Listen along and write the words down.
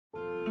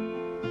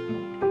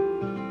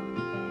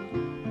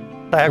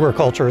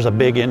Agriculture is a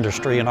big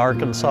industry in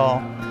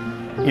Arkansas.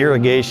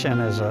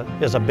 Irrigation is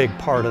a big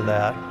part of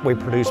that. We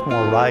produce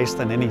more rice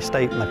than any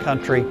state in the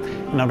country,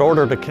 and in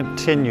order to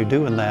continue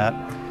doing that,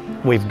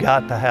 we've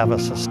got to have a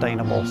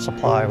sustainable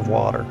supply of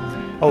water.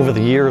 Over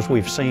the years,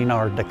 we've seen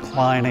our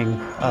declining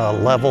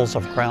levels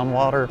of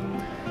groundwater,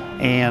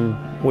 and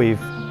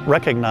we've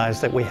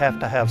recognized that we have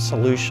to have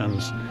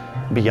solutions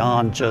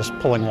beyond just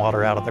pulling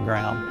water out of the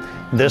ground.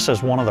 This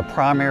is one of the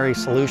primary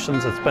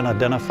solutions that's been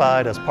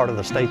identified as part of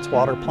the state's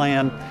water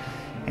plan,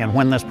 and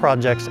when this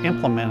project's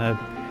implemented,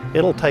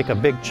 it'll take a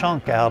big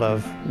chunk out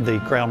of the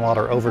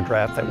groundwater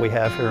overdraft that we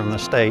have here in the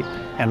state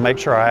and make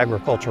sure our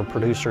agricultural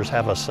producers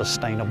have a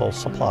sustainable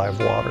supply of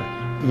water.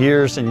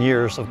 Years and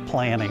years of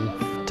planning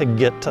to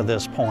get to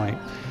this point.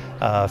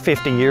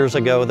 50 years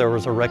ago, there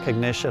was a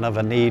recognition of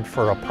a need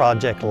for a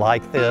project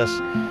like this.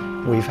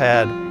 We've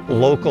had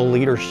local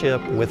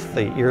leadership with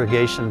the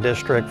irrigation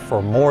district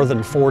for more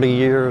than 40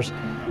 years,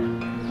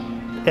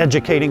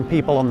 educating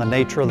people on the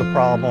nature of the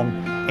problem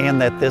and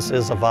that this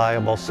is a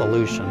viable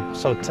solution.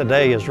 So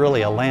today is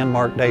really a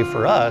landmark day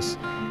for us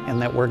in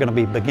that we're going to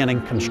be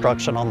beginning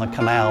construction on the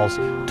canals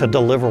to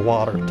deliver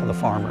water to the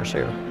farmers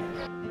here.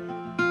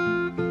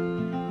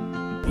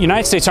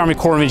 United States Army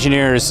Corps of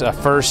Engineers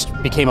first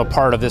became a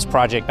part of this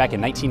project back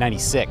in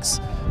 1996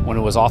 when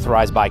it was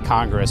authorized by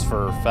Congress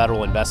for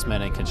federal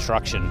investment in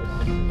construction.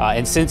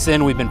 And since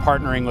then we've been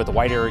partnering with the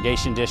White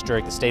Irrigation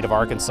District, the state of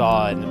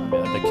Arkansas, and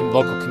the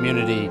local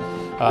community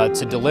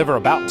to deliver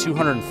about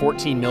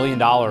 $214 million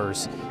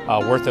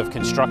worth of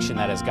construction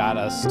that has got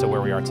us to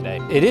where we are today.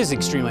 It is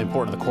extremely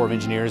important to the Corps of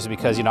Engineers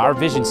because our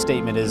vision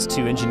statement is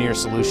to engineer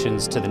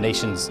solutions to the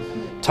nation's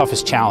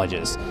toughest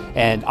challenges.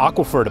 And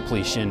aquifer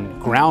depletion,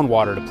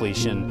 groundwater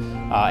depletion,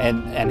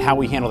 and how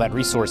we handle that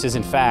resource is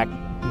in fact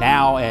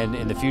now and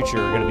in the future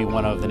going to be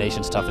one of the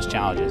nation's toughest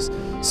challenges.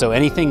 So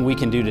anything we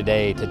can do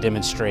today to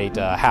demonstrate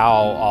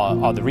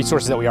how the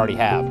resources that we already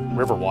have,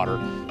 river water,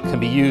 can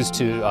be used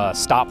to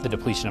stop the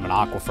depletion of an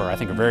aquifer, I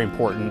think are very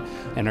important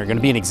and are going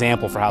to be an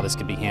example for how this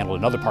can be handled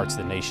in other parts of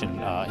the nation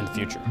in the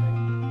future.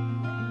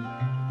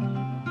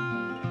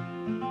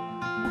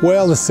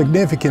 Well, the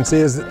significance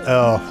is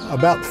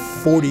about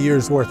 40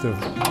 years worth of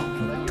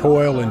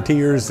toil and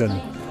tears and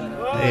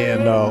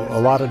a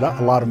lot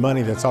of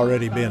money that's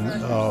already been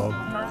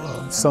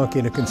sunk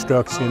into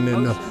construction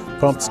and the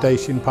pump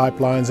station,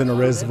 pipelines, and a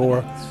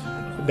reservoir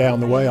down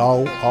the way.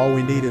 All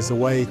we need is a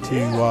way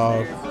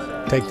to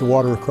take the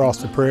water across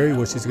the prairie,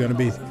 which is going to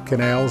be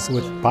canals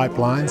with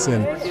pipelines,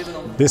 and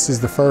this is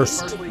the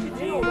first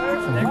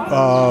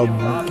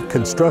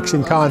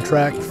construction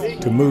contract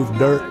to move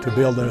dirt to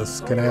build those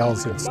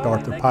canals and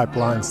start the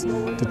pipelines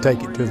to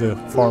take it to the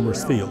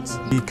farmers' fields.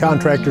 The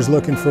contractor's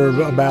looking for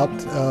about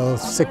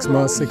 6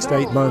 to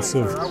 8 months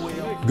of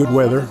good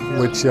weather,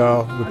 which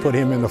would put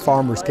him in the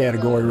farmers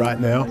category right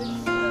now.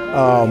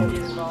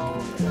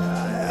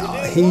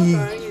 He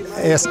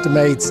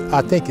estimates,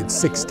 I think it's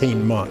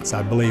 16 months,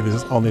 I believe,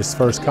 is on this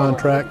first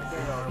contract.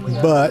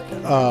 But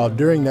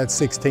during that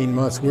 16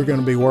 months, we're going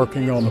to be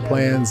working on the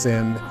plans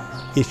and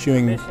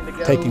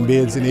taking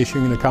bids and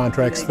issuing the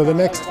contracts for the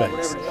next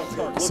phase.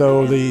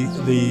 So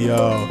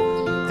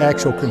the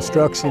actual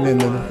construction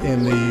and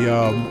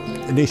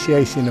the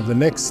initiation of the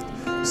next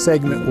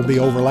segment will be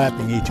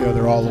overlapping each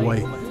other all the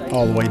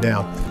way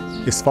down.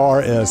 As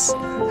far as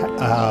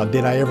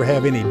did I ever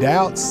have any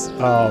doubts?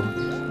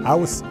 I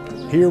was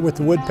here with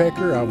the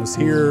woodpecker. I was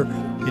here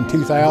in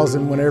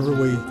 2000 whenever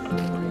we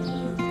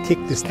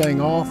kicked this thing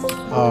off,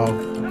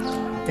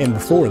 and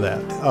before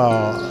that,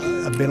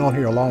 I've been on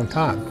here a long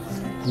time.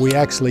 We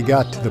actually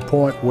got to the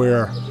point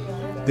where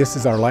this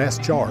is our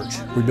last charge.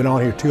 We've been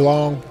on here too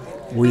long.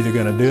 We're either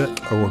going to do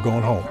it or we're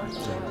going home,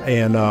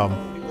 and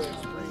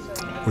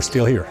we're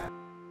still here.